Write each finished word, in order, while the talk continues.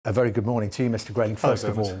A very good morning to you, Mr. Grayling. First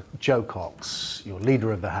of David. all, Joe Cox, you're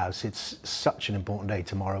Leader of the House. It's such an important day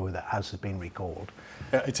tomorrow that the House has been recalled.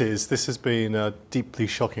 It is. This has been a deeply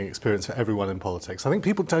shocking experience for everyone in politics. I think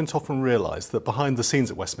people don't often realise that behind the scenes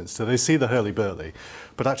at Westminster, they see the hurly-burly,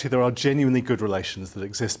 but actually there are genuinely good relations that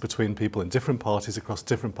exist between people in different parties across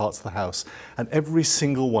different parts of the House, and every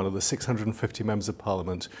single one of the 650 members of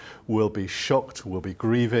Parliament will be shocked, will be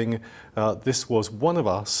grieving. This was one of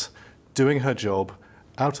us doing her job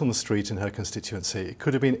out on the street in her constituency. It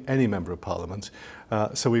could have been any member of Parliament.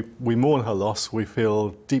 So we mourn her loss. We feel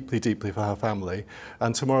deeply, deeply for her family.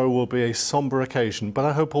 And tomorrow will be a sombre occasion, but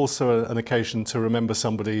I hope also an occasion to remember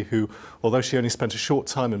somebody who, although she only spent a short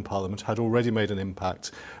time in Parliament, had already made an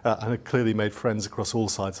impact and had clearly made friends across all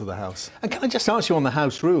sides of the House. And can I just ask you on the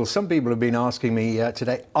House rules? Some people have been asking me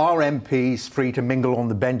today, are MPs free to mingle on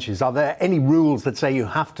the benches? Are there any rules that say you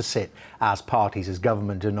have to sit as parties, as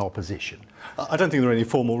government and opposition? I don't think there are any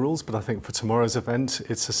formal rules, but I think for tomorrow's event,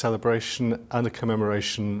 it's a celebration and a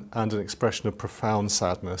commemoration and an expression of profound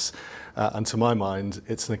sadness. And to my mind,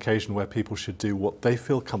 it's an occasion where people should do what they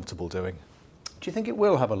feel comfortable doing. Do you think it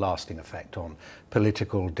will have a lasting effect on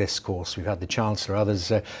political discourse? We've had the Chancellor,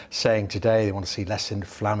 others saying today they want to see less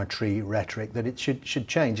inflammatory rhetoric, that it should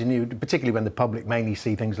change, and particularly when the public mainly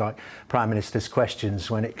see things like Prime Minister's questions,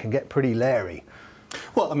 when it can get pretty leery.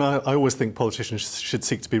 Well, I mean, I always think politicians should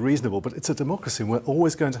seek to be reasonable, but it's a democracy and we're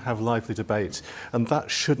always going to have lively debate, and that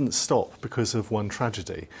shouldn't stop because of one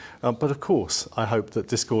tragedy. But of course, I hope that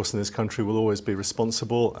discourse in this country will always be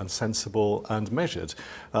responsible and sensible and measured.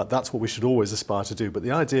 That's what we should always aspire to do. But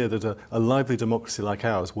the idea that a lively democracy like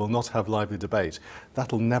ours will not have lively debate,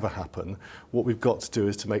 that'll never happen. What we've got to do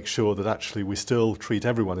is to make sure that actually we still treat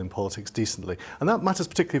everyone in politics decently. And that matters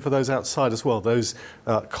particularly for those outside as well, those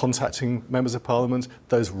contacting members of Parliament,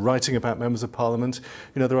 those writing about members of Parliament.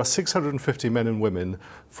 You know, there are 650 men and women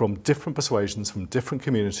from different persuasions, from different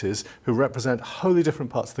communities, who represent wholly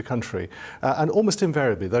different parts of the country. And almost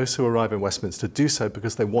invariably, those who arrive in Westminster do so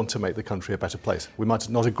because they want to make the country a better place. We might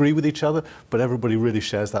not agree with each other, but everybody really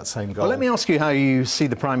shares that same goal. Well, let me ask you how you see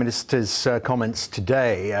the Prime Minister's comments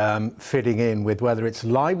today fitting in with whether it's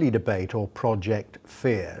lively debate or project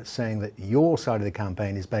fear, saying that your side of the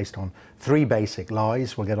campaign is based on three basic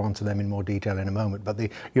lies. We'll get onto them in more detail in a moment, but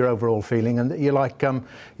your overall feeling, and that you're like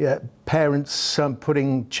parents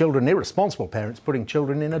putting children, irresponsible parents, putting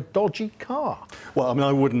children in a dodgy car. Well, I mean,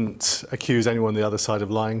 I wouldn't accuse anyone on the other side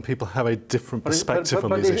of lying. People have a different perspective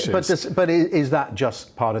on these issues. But is that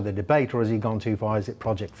just part of the debate, or has he gone too far? Is it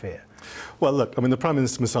project fear? Well, look, I mean, the Prime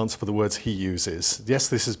Minister must answer for the words he uses. Yes,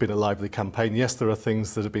 this has been a lively campaign. Yes, there are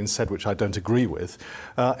things that have been said which I don't agree with.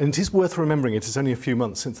 And it is worth remembering it is only a few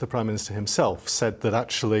months since the Prime Minister himself said that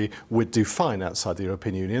actually we'd do fine outside the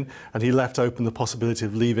European Union, and he left open the possibility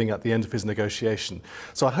of leaving at the end of his negotiation.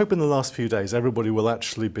 So I hope in the last few days everybody will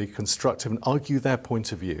actually be constructive and argue their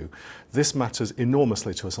point of view. This matters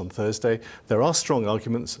enormously to us on Thursday. There are strong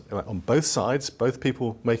arguments on both sides, both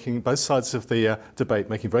sides of the debate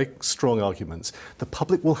making very strong arguments. The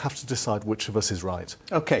public will have to decide which of us is right.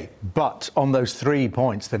 OK, but on those 3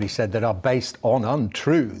 points that he said that are based on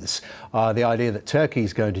untruths, the idea that Turkey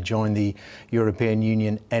is going to join the European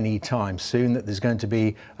Union any time soon, that there's going to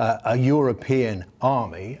be a European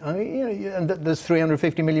army, I mean, and that there's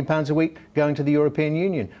 £350 million a week going to the European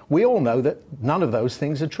Union. We all know that none of those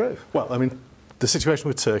things are true. Well, I mean, the situation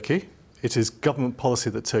with Turkey, it is government policy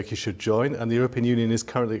that Turkey should join, and the European Union is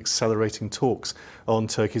currently accelerating talks on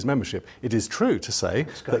Turkey's membership. It is true to say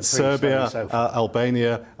that Serbia,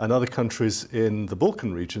 Albania and other countries in the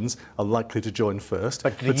Balkan regions are likely to join first.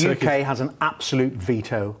 But the UK has an absolute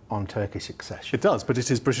veto on Turkish accession. It does, but it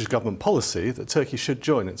is British government policy that Turkey should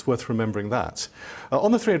join. It's worth remembering that.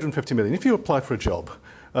 On the 350 million, if you apply for a job,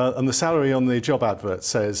 and the salary on the job advert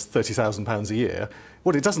says £30,000 a year,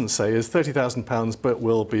 what it doesn't say is £30,000, but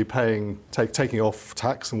we'll be paying, taking off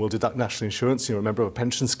tax, and we'll deduct national insurance. You know, remember a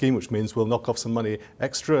pension scheme, which means we'll knock off some money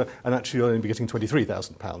extra, and actually you'll only be getting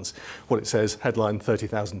 £23,000. What it says, headline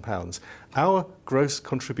 £30,000. Our gross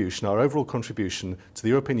contribution, our overall contribution to the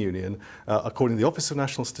European Union, according to the Office of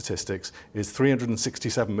National Statistics, is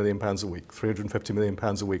 £367 million a week, £350 million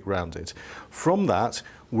a week rounded. From that,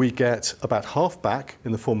 we get about half back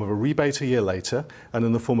in the form of a rebate a year later, and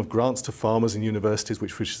in the form of grants to farmers and universities,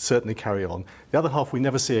 which we should certainly carry on. The other half we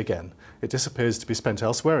never see again. It disappears to be spent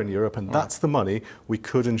elsewhere in Europe, and that's the money we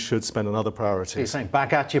could and should spend on other priorities. So you're saying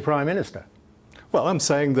back at your Prime Minister? Well, I'm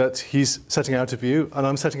saying that he's setting out a view, and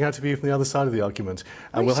I'm setting out a view from the other side of the argument.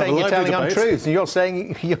 And You're saying you're telling untruths, and you're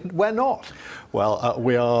saying we're not. Well,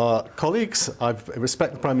 we are colleagues. I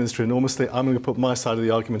respect the Prime Minister enormously. I'm going to put my side of the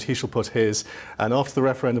argument, he shall put his. And after the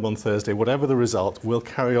referendum on Thursday, whatever the result, we'll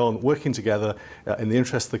carry on working together in the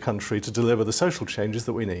interest of the country to deliver the social changes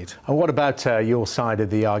that we need. And what about your side of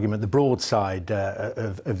the argument, the broad side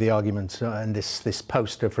of the argument, and this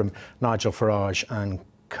poster from Nigel Farage and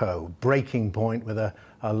co, breaking point with a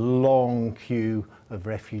long queue of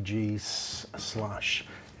refugees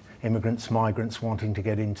 / immigrants, migrants wanting to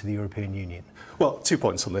get into the European Union? Well, 2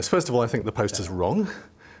 points on this. First of all, I think the poster's wrong.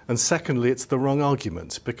 And secondly, it's the wrong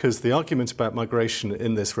argument, because the argument about migration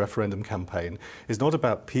in this referendum campaign is not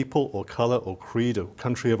about people or colour or creed or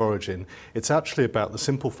country of origin. It's actually about the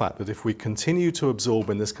simple fact that if we continue to absorb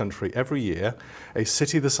in this country every year a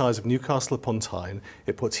city the size of Newcastle upon Tyne,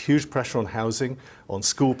 it puts huge pressure on housing, on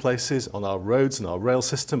school places, on our roads and our rail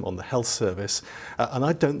system, on the health service. And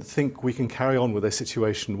I don't think we can carry on with a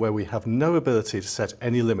situation where we have no ability to set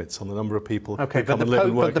any limits on the number of people who come and live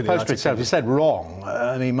and work in the United Kingdom. But the poster itself, you said wrong.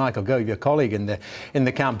 I mean, Michael Gove, your colleague in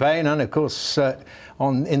the campaign, and of course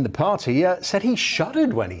in the party, said he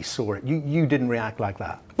shuddered when he saw it. You didn't react like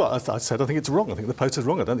that. Well, I said I think it's wrong. I think the poster's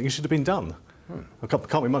wrong. I don't think it should have been done. I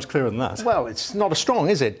can't be much clearer than that. Well, it's not as strong,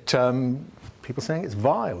 is it? People saying it's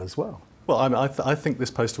vile as well. Well, I think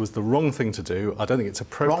this poster was the wrong thing to do. I don't think it's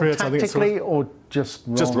appropriate. Wrong tactically, or just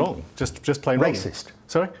wrong? Just wrong. Just plain wrong. Racist.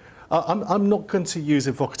 Sorry? I'm not going to use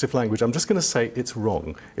evocative language. I'm just going to say it's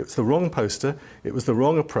wrong. It's the wrong poster. It was the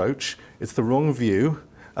wrong approach. It's the wrong view.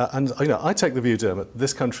 And I take the view, Dermot,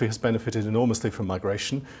 this country has benefited enormously from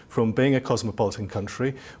migration, from being a cosmopolitan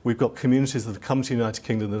country. We've got communities that have come to the United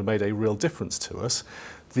Kingdom that have made a real difference to us.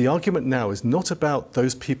 The argument now is not about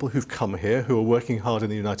those people who've come here, who are working hard in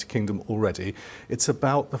the United Kingdom already. It's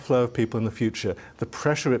about the flow of people in the future, the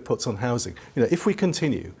pressure it puts on housing. If we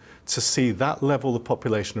continue to see that level of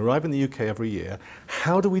population arrive in the UK every year,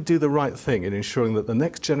 how do we do the right thing in ensuring that the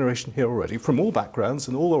next generation here already, from all backgrounds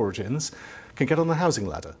and all origins, can get on the housing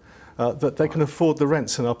ladder? That they can afford the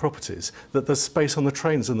rents in our properties, that there's space on the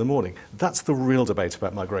trains in the morning. That's the real debate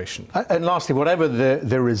about migration. And lastly, whatever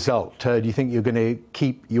the result, do you think you're going to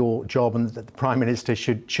keep your job and that the Prime Minister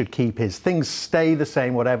should keep his? Things stay the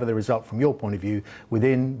same, whatever the result from your point of view,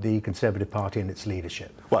 within the Conservative Party and its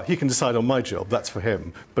leadership? Well, he can decide on my job, that's for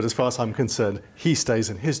him. But as far as I'm concerned, he stays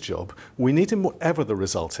in his job. We need him whatever the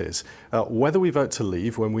result is. Whether we vote to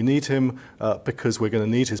leave, when we need him because we're going to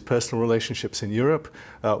need his personal relationships in Europe,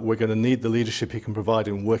 we're going to need the leadership he can provide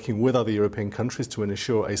in working with other European countries to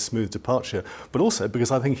ensure a smooth departure, but also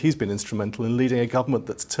because I think he's been instrumental in leading a government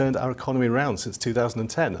that's turned our economy around since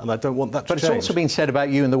 2010, and I don't want that to change. But it's also been said about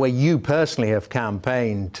you and the way you personally have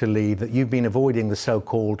campaigned to leave that you've been avoiding the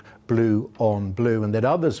so-called blue on blue, and that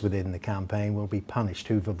others within the campaign will be punished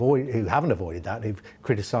who haven't avoided that, who've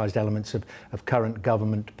criticised elements of current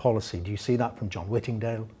government policy. Do you see that from John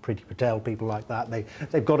Whittingdale, Priti Patel, people like that?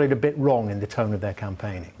 They've got it a bit wrong in the tone of their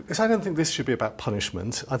campaigning. Because I don't think this should be about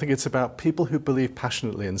punishment. I think it's about people who believe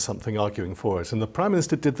passionately in something arguing for it. And the Prime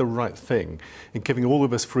Minister did the right thing in giving all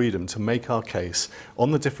of us freedom to make our case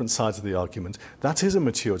on the different sides of the argument. That is a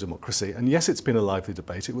mature democracy. And yes, it's been a lively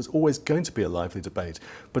debate. It was always going to be a lively debate.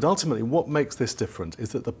 But ultimately, what makes this different is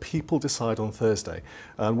that the people decide on Thursday.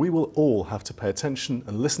 And we will all have to pay attention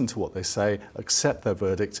and listen to what they say, accept their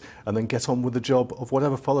verdict, and then get on with the job of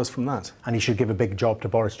whatever follows from that. And he should give a big job to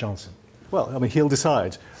Boris Johnson. Well, I mean, he'll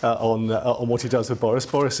decide on what he does with Boris.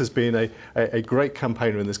 Boris has been a great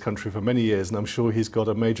campaigner in this country for many years, and I'm sure he's got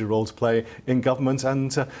a major role to play in government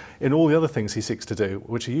and in all the other things he seeks to do,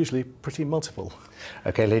 which are usually pretty multiple.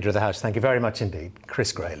 OK, Leader of the House, thank you very much indeed.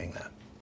 Chris Grayling there.